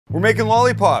We're making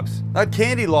lollipops, not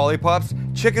candy lollipops,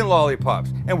 chicken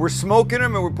lollipops. And we're smoking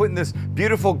them and we're putting this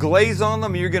beautiful glaze on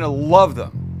them and you're gonna love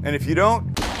them. And if you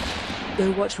don't,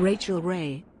 go watch Rachel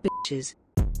Ray, bitches.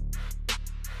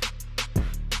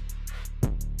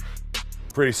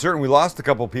 Pretty certain we lost a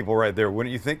couple people right there,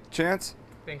 wouldn't you think, Chance?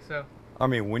 I think so. I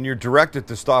mean, when you're directed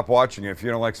to stop watching, if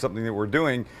you don't like something that we're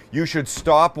doing, you should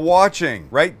stop watching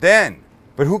right then.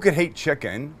 But who could hate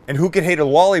chicken and who could hate a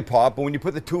lollipop? But when you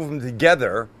put the two of them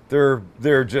together,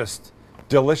 they're just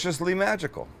deliciously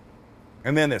magical.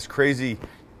 And then this crazy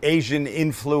Asian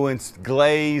influenced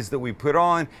glaze that we put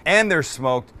on, and they're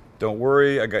smoked. Don't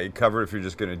worry, I got you covered if you're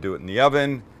just gonna do it in the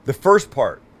oven. The first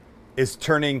part is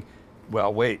turning,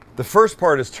 well, wait. The first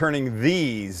part is turning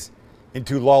these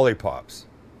into lollipops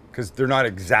because they're not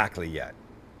exactly yet.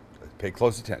 Pay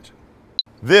close attention.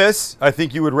 This, I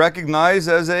think you would recognize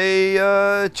as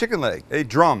a chicken leg, a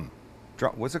drum.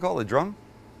 What's it called, a drum?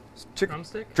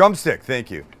 Drumstick? Drumstick,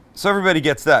 thank you. So everybody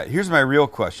gets that. Here's my real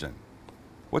question.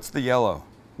 What's the yellow?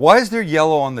 Why is there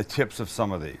yellow on the tips of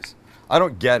some of these? I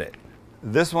don't get it.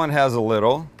 This one has a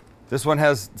little. This one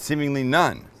has seemingly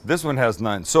none. This one has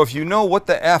none. So if you know what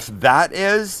the F that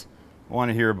is, I want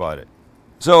to hear about it.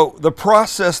 So the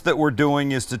process that we're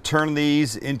doing is to turn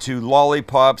these into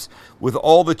lollipops with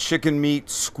all the chicken meat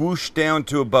squooshed down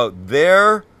to about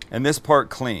there and this part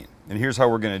clean. And here's how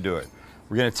we're going to do it.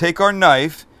 We're going to take our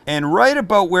knife and right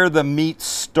about where the meat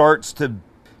starts to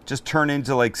just turn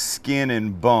into like skin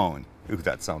and bone. Ooh,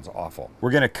 that sounds awful.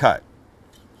 We're going to cut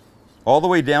all the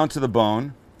way down to the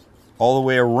bone, all the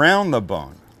way around the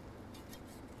bone.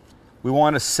 We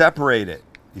want to separate it.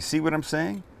 You see what I'm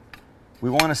saying? We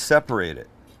want to separate it.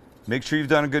 Make sure you've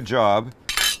done a good job.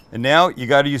 And now you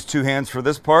got to use two hands for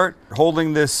this part.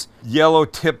 Holding this yellow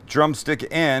tipped drumstick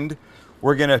end,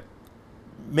 we're going to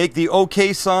make the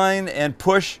OK sign and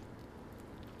push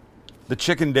the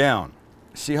chicken down.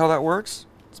 See how that works?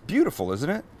 It's beautiful, isn't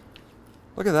it?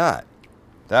 Look at that.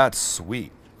 That's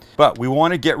sweet. But we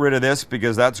want to get rid of this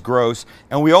because that's gross.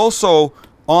 And we also,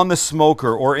 on the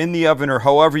smoker or in the oven or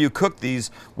however you cook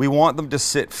these, we want them to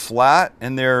sit flat,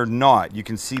 and they're not. You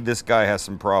can see this guy has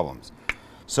some problems.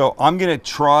 So I'm going to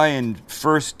try and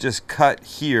first just cut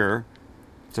here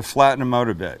to flatten them out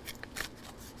a bit.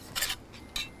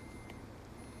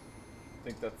 I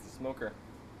think that's the smoker.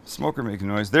 Smoker making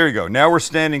noise. There you go. Now we're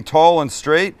standing tall and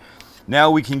straight.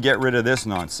 Now we can get rid of this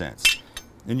nonsense.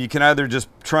 And you can either just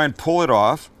try and pull it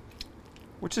off,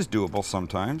 which is doable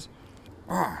sometimes.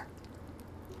 I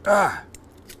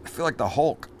feel like the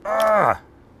Hulk.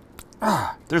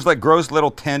 There's like gross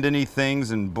little tendony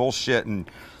things and bullshit and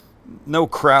no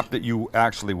crap that you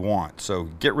actually want. So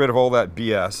get rid of all that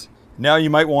BS. Now you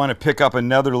might want to pick up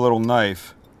another little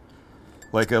knife,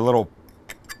 like a little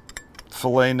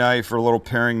fillet knife or a little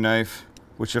paring knife,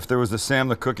 which if there was the Sam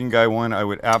the Cooking Guy one, I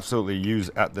would absolutely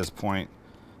use at this point.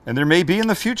 And there may be in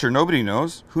the future. Nobody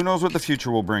knows. Who knows what the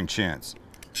future will bring, Chance?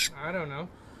 I don't know.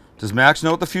 Does Max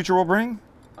know what the future will bring?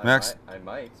 Max? I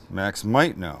might. Max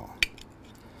might know.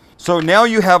 So now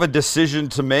you have a decision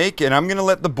to make, and I'm going to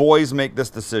let the boys make this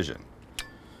decision.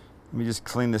 Let me just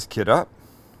clean this kid up.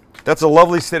 That's a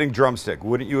lovely sitting drumstick.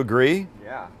 Wouldn't you agree?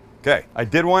 Yeah. Okay. I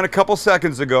did one a couple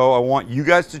seconds ago. I want you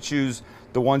guys to choose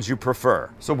the ones you prefer.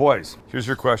 So boys, here's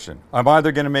your question. I'm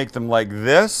either going to make them like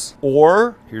this,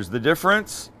 or, here's the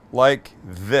difference, like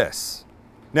this.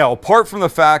 Now, apart from the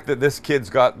fact that this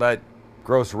kid's got that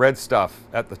gross red stuff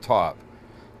at the top,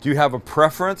 do you have a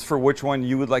preference for which one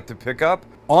you would like to pick up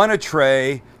on a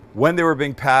tray when they were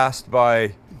being passed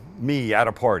by me at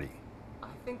a party? I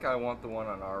think I want the one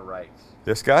on our right.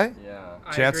 This guy? Yeah.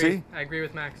 Chancey? I agree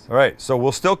with Max. All right, so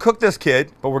we'll still cook this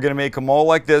kid, but we're gonna make them all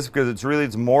like this because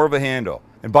it's more of a handle.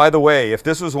 And by the way, if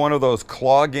this was one of those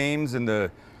claw games in the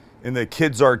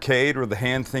kids' arcade where the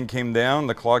hand thing came down,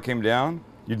 the claw came down,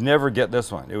 you'd never get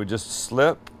this one. It would just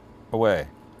slip away.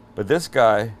 But this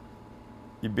guy,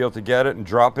 you'd be able to get it and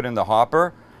drop it in the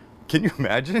hopper. Can you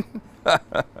imagine? All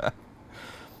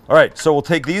right, so we'll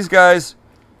take these guys,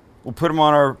 we'll put them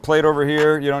on our plate over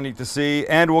here. You don't need to see,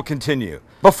 and we'll continue.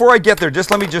 Before I get there,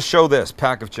 let me show this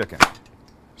pack of chicken.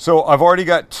 So I've already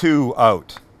got 2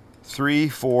 out. 3,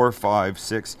 4, 5,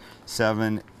 6,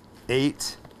 7,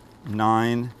 8,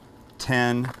 9,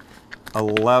 10,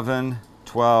 11,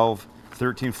 12,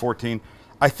 13, 14.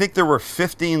 I think there were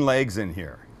 15 legs in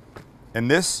here. And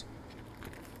this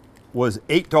was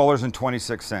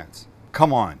 $8.26.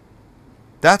 Come on.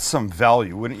 That's some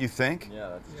value, wouldn't you think? Yeah,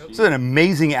 that's cheap. It's an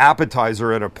amazing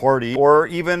appetizer at a party or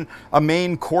even a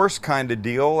main course kind of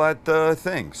deal at the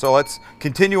thing. So let's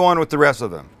continue on with the rest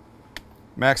of them.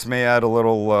 Max may add a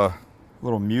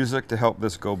little music to help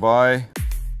this go by.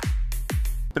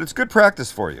 but it's good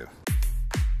practice for you.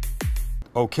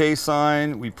 Okay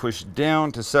sign, we push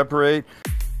down to separate.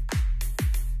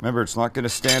 Remember, it's not going to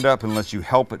stand up unless you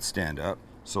help it stand up.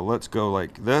 So let's go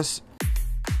like this.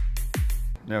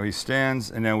 Now he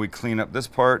stands, and now we clean up this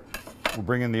part. We'll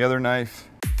bring in the other knife,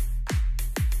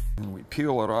 and we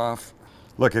peel it off.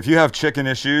 Look, if you have chicken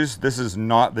issues, this is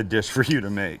not the dish for you to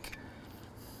make.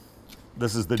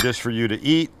 This is the dish for you to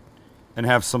eat and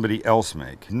have somebody else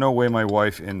make. No way my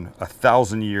wife in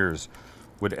 1,000 years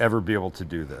would ever be able to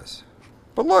do this.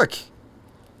 But look,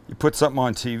 you put something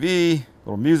on TV,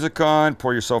 little music on,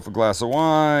 pour yourself a glass of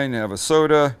wine, have a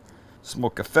soda,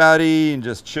 smoke a fatty, and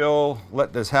just chill,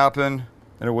 let this happen,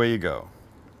 and away you go.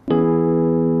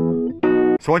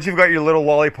 So once you've got your little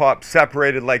lollipop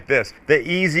separated like this, the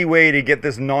easy way to get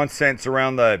this nonsense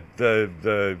around the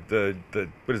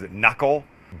what is it, knuckle,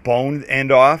 bone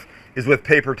end off, is with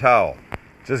paper towel.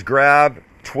 Just grab,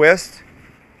 twist,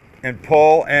 and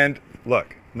pull, and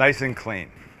look, nice and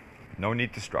clean. No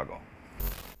need to struggle.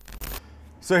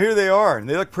 So here they are, and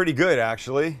they look pretty good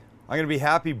actually. I'm gonna be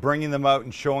happy bringing them out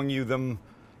and showing you them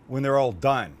when they're all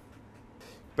done.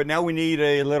 But now we need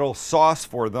a little sauce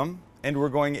for them, and we're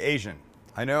going Asian.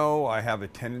 I know I have a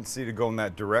tendency to go in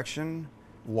that direction.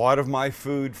 A lot of my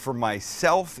food for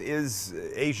myself is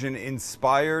Asian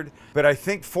inspired, but I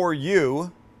think for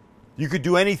you, you could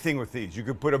do anything with these. You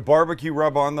could put a barbecue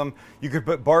rub on them. You could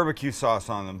put barbecue sauce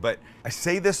on them. But I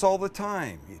say this all the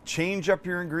time. You change up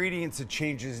your ingredients, it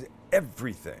changes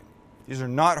everything. These are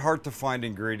not hard to find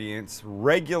ingredients.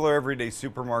 Regular everyday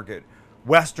supermarket,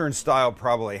 Western style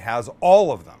probably has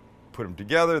all of them. Put them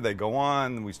together, they go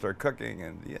on, and we start cooking,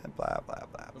 and yeah, blah, blah,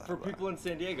 blah, blah. For people in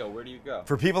San Diego, where do you go?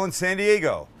 For people in San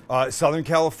Diego, Southern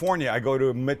California, I go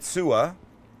to Mitsuya,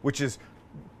 which is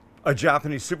a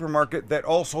Japanese supermarket that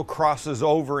also crosses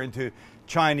over into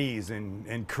Chinese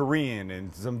and Korean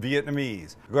and some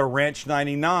Vietnamese. I go to Ranch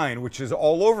 99, which is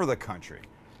all over the country.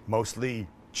 Mostly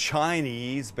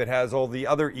Chinese, but has all the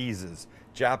other eases.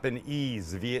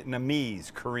 Japanese,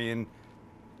 Vietnamese, Korean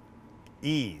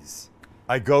ease.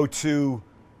 I go to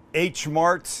H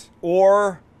Mart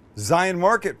or Zion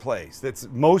Marketplace that's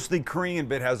mostly Korean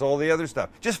but has all the other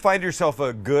stuff. Just find yourself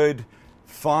a good,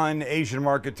 fun Asian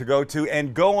market to go to,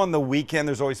 and go on the weekend.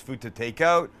 There's always food to take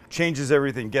out. Changes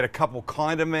everything. Get a couple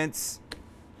condiments.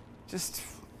 Just,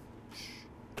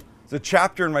 it's a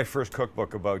chapter in my first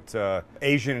cookbook about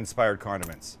Asian inspired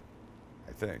condiments,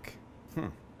 I think.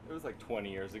 It was like 20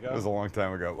 years ago. It was a long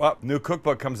time ago. Well, new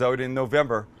cookbook comes out in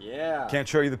November. Yeah. Can't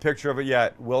show you the picture of it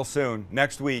yet. Will soon.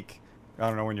 Next week. I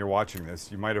don't know when you're watching this.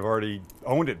 You might have already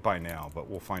owned it by now, but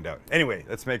we'll find out. Anyway,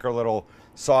 let's make our little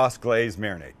sauce, glaze,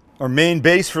 marinade. Our main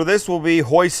base for this will be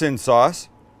hoisin sauce,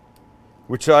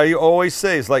 which I always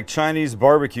say is like Chinese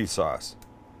barbecue sauce.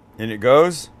 In it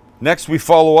goes. Next, we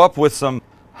follow up with some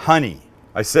honey.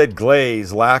 I said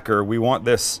glaze, lacquer. We want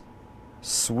this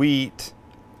sweet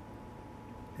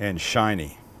and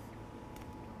shiny.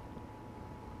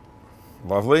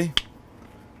 Lovely.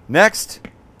 Next,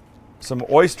 some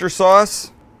oyster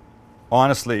sauce.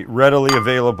 Honestly, readily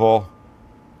available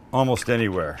almost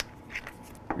anywhere.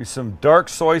 Use some dark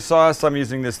soy sauce. I'm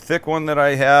using this thick one that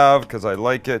I have because I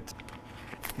like it.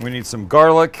 We need some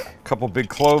garlic, a couple big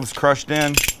cloves crushed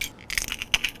in.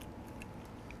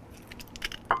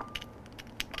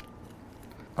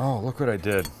 Oh, look what I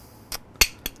did.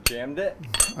 Jammed it?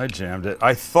 I jammed it.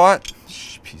 I thought,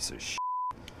 piece of shit.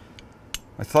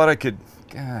 I thought I could,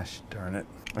 gosh darn it.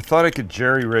 I thought I could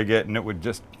jerry rig it and it would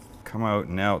just come out,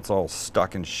 and now it's all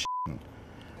stuck in shit.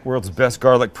 World's best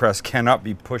garlic press cannot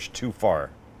be pushed too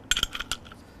far.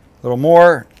 A little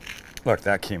more. Look,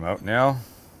 that came out now.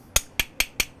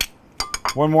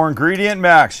 One more ingredient,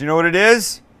 Max. You know what it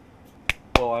is?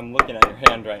 Well, I'm looking at your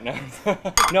hand right now.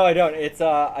 No, I don't. It's,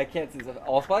 I can't see. Is it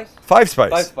allspice? Five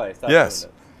spice. Five spice. That's yes. what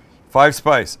it is. Five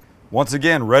spice. Once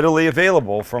again, readily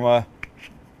available from a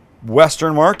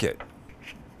Western market.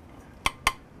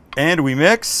 And we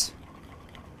mix.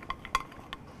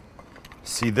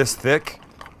 See this thick,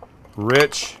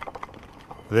 rich.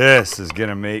 This is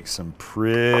gonna make some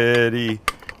pretty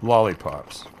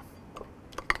lollipops.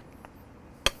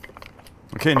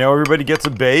 Okay, now everybody gets a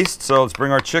baste, so let's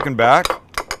bring our chicken back.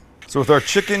 So with our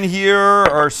chicken here,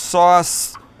 our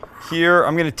sauce here,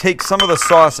 I'm gonna take some of the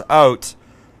sauce out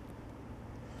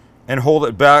and hold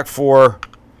it back for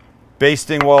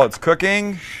basting while it's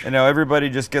cooking. And now everybody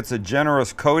just gets a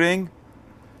generous coating,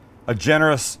 a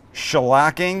generous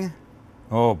shellacking.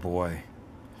 Oh boy.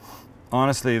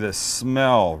 Honestly, the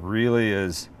smell really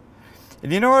is.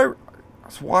 And you know, I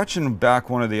was watching back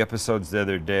one of the episodes the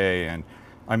other day, and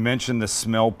I mentioned the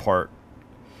smell part.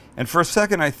 And for a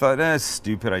second I thought, it's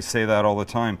stupid, I say that all the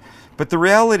time. But the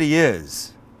reality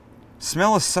is,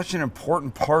 smell is such an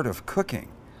important part of cooking.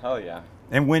 Oh yeah.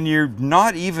 And when you're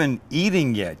not even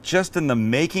eating yet, just in the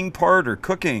making part or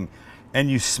cooking, and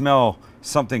you smell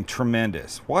something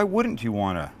tremendous, why wouldn't you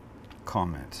want to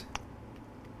comment?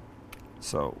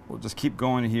 So we'll just keep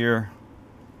going here.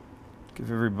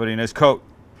 Give everybody a nice coat.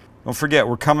 Don't forget,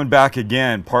 we're coming back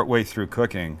again partway through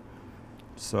cooking.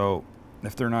 So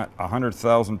if they're not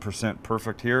 100,000%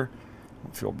 perfect here,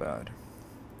 don't feel bad.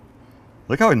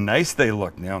 Look how nice they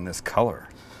look now in this color.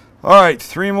 All right,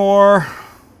 3 more.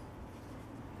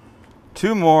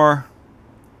 2 more.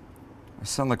 I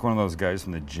sound like one of those guys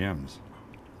from the gyms.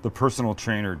 The personal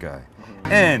trainer guy.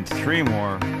 And 3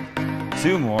 more.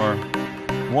 2 more.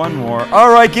 1 more.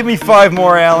 All right, give me 5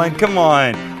 more, Alan. Come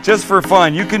on. Just for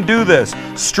fun. You can do this.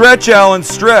 Stretch, Alan,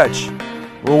 stretch.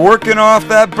 We're working off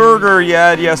that burger you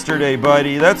had yesterday,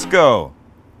 buddy. Let's go.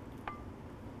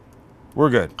 We're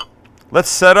good. Let's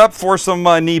set up for some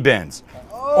knee bends.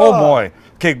 Oh boy.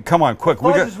 Okay, come on, quick.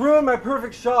 I just ruined my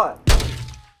perfect shot.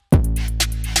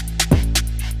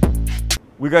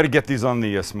 We got to get these on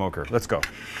the smoker. Let's go.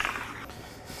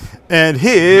 And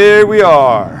here we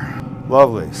are.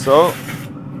 Lovely. So,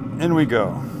 in we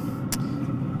go.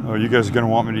 Oh, you guys are going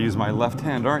to want me to use my left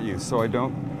hand, aren't you? So I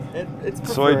don't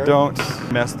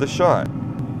mess the shot.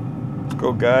 Let's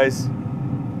go, guys.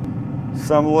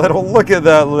 Look at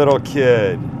that little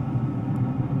kid.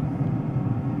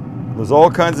 There's all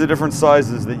kinds of different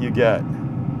sizes that you get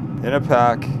in a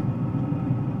pack.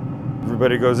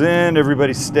 Everybody goes in,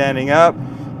 everybody's standing up.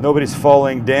 Nobody's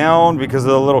falling down because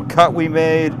of the little cut we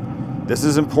made. This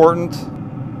is important.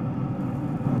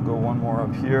 I'll go 1 more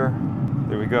up here.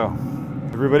 There we go.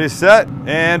 Everybody's set,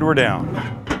 and we're down.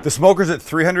 The smoker's at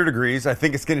 300 degrees. I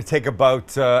think it's going to take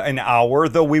about an hour,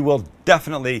 though we will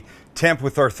definitely temp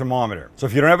with our thermometer. So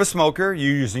if you don't have a smoker,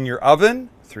 you're using your oven,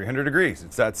 300 degrees.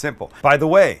 It's that simple. By the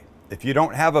way, if you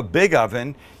don't have a big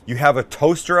oven, you have a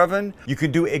toaster oven, you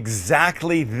can do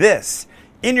exactly this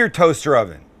in your toaster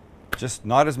oven. Just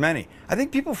not as many. I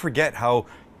think people forget how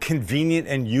convenient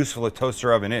and useful a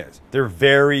toaster oven is. They're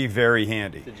very, very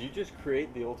handy. Did you just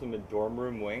create the ultimate dorm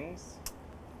room wings?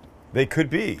 They could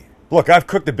be. Look, I've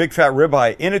cooked a big fat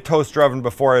ribeye in a toaster oven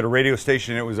before at a radio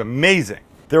station. It was amazing.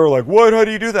 They were like, what? How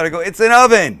do you do that? I go, it's an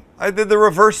oven. I did the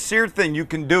reverse sear thing. You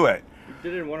can do it. We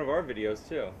did it in one of our videos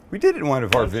too. We did it in one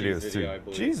of our videos video,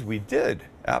 too. Jeez, we did.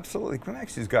 Absolutely.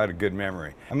 Maxie's got a good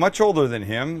memory. I'm much older than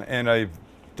him, and I've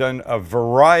done a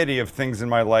variety of things in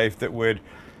my life that would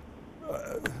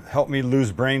help me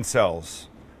lose brain cells.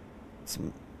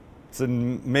 It's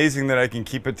amazing that I can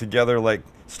keep it together. Like,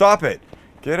 stop it.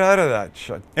 Get out of that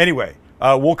shut. Anyway,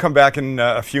 we'll come back in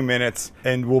a few minutes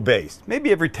and we'll baste. Maybe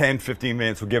every 10, 15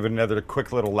 minutes we'll give it another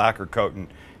quick little lacquer coat and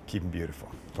keep them beautiful.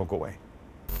 Don't go away.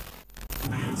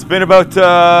 It's been about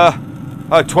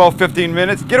 12, 15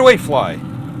 minutes. Get away, fly.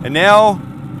 And now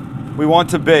we want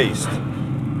to baste.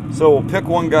 So we'll pick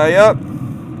one guy up,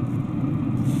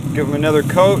 give him another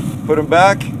coat, put him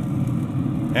back,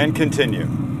 and continue.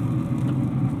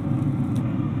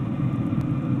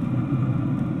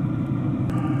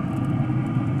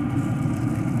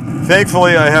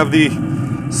 Thankfully, I have the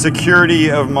security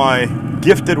of my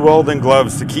gifted welding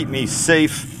gloves to keep me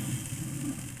safe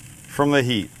from the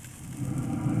heat.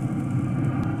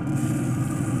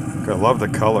 I love the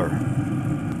color.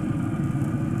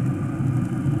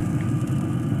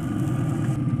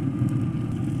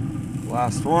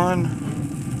 Last one.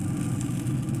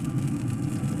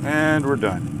 And we're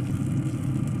done.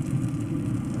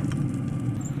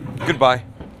 Goodbye.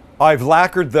 I've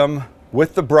lacquered them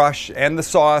with the brush and the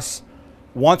sauce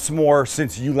once more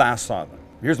since you last saw them.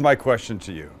 Here's my question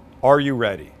to you. Are you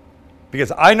ready?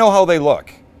 Because I know how they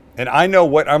look, and I know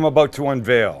what I'm about to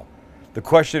unveil. The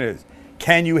question is,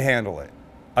 can you handle it?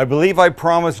 I believe I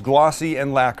promised glossy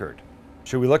and lacquered.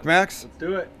 Should we look, Max? Let's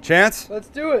do it. Chance? Let's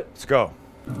do it. Let's go.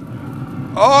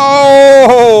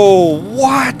 Oh,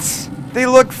 what? They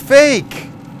look fake.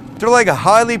 They're like a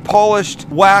highly polished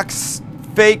wax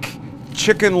fake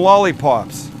chicken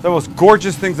lollipops. The most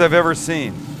gorgeous things I've ever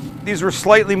seen. These were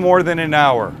slightly more than an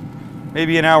hour,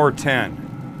 maybe an hour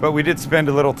 10. But we did spend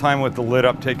a little time with the lid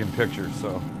up taking pictures,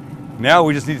 so now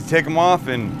we just need to take them off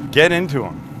and get into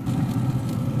them.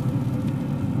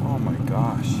 Oh my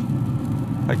gosh.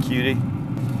 Hi, cutie.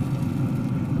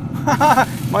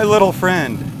 My little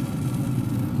friend.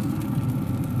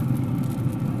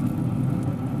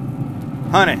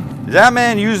 Honey, is that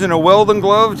man using a welding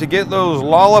glove to get those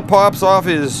lollipops off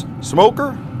his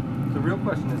smoker? The real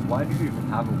question is, why do you even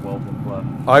have a welding glove?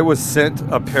 I was sent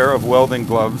a pair of welding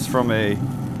gloves from a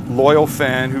loyal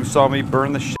fan who saw me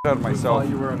burn the shit out of I myself.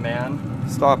 thought you were a man.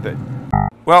 Stop it.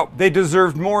 Well, they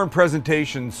deserved more in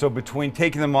presentation, so between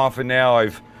taking them off and now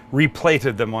I've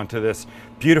replated them onto this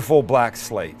beautiful black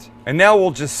slate. And now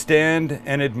we'll just stand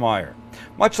and admire,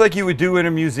 much like you would do in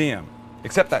a museum,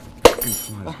 except that fucking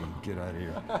fly's gonna get out of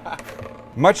here.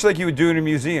 Much like you would do in a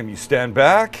museum. You stand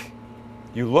back,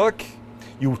 you look,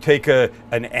 you take an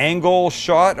angle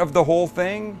shot of the whole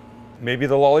thing. Maybe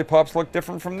the lollipops look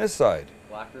different from this side.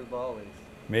 Blacker lollies.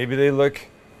 Maybe they look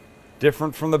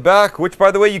different from the back, which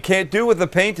by the way you can't do with the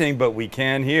painting, but we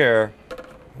can here.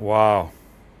 Wow.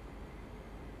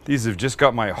 These have just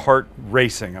got my heart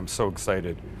racing. I'm so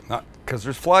excited. Not because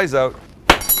there's flies out.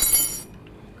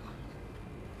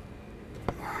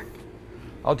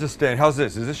 I'll just stand. How's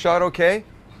this? Is this shot okay?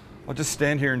 I'll just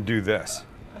stand here and do this.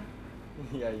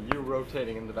 Yeah, you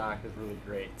rotating in the back is really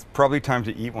great. It's probably time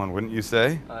to eat one, wouldn't you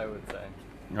say? I would say.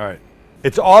 All right.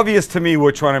 It's obvious to me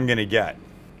which one I'm going to get.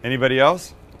 Anybody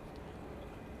else?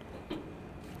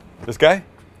 This guy?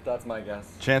 That's my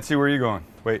guess. Chancey, where are you going?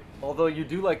 Wait. Although you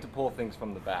do like to pull things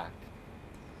from the back.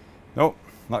 Nope.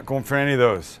 Not going for any of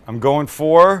those. I'm going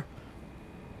for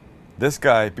this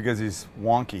guy because he's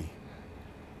wonky.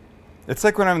 It's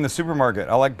like when I'm in the supermarket.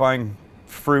 I like buying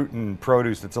fruit and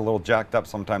produce that's a little jacked up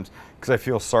sometimes because I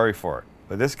feel sorry for it.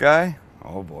 But this guy,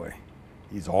 oh boy,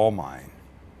 he's all mine.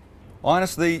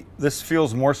 Honestly, this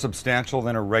feels more substantial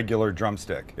than a regular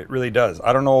drumstick. It really does.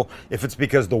 I don't know if it's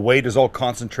because the weight is all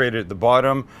concentrated at the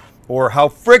bottom or how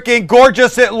freaking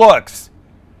gorgeous it looks.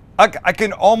 I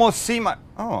can almost see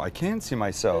I can see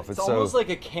myself. It's almost like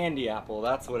a candy apple.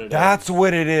 That's what it is. That's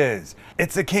what it is.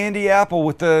 It's a candy apple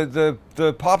with the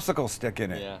popsicle stick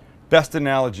in it. Yeah. Best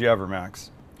analogy ever,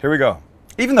 Max. Here we go.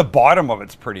 Even the bottom of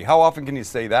it's pretty. How often can you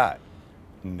say that?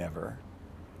 Never.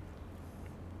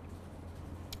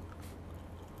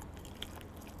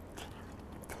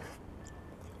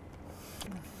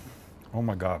 Oh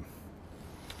my God.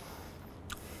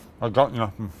 I got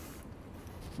nothing.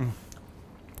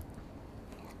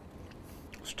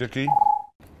 Sticky.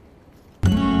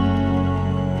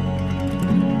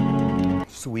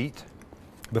 Sweet.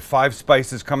 The 5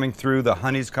 spices coming through, the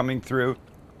honey's coming through.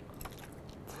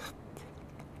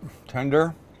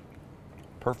 Tender.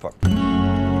 Perfect.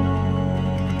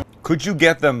 Could you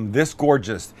get them this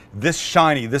gorgeous, this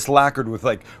shiny, this lacquered with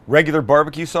like regular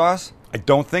barbecue sauce? I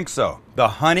don't think so. The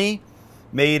honey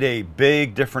made a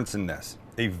big difference in this.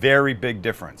 A very big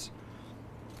difference.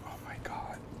 Oh my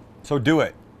God. So do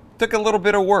it. Took a little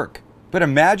bit of work. But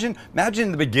imagine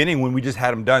in the beginning when we just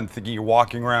had them done, thinking you're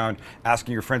walking around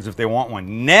asking your friends if they want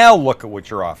one. Now look at what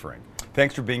you're offering.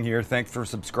 Thanks for being here. Thanks for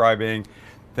subscribing.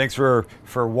 Thanks for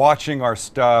watching our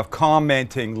stuff,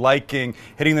 commenting, liking,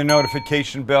 hitting the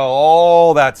notification bell,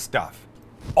 all that stuff.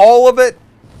 All of it,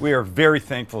 we are very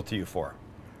thankful to you for.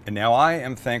 And now I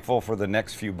am thankful for the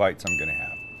next few bites I'm gonna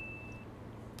have.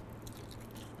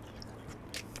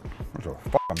 It's a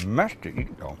fucking mess to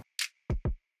eat though.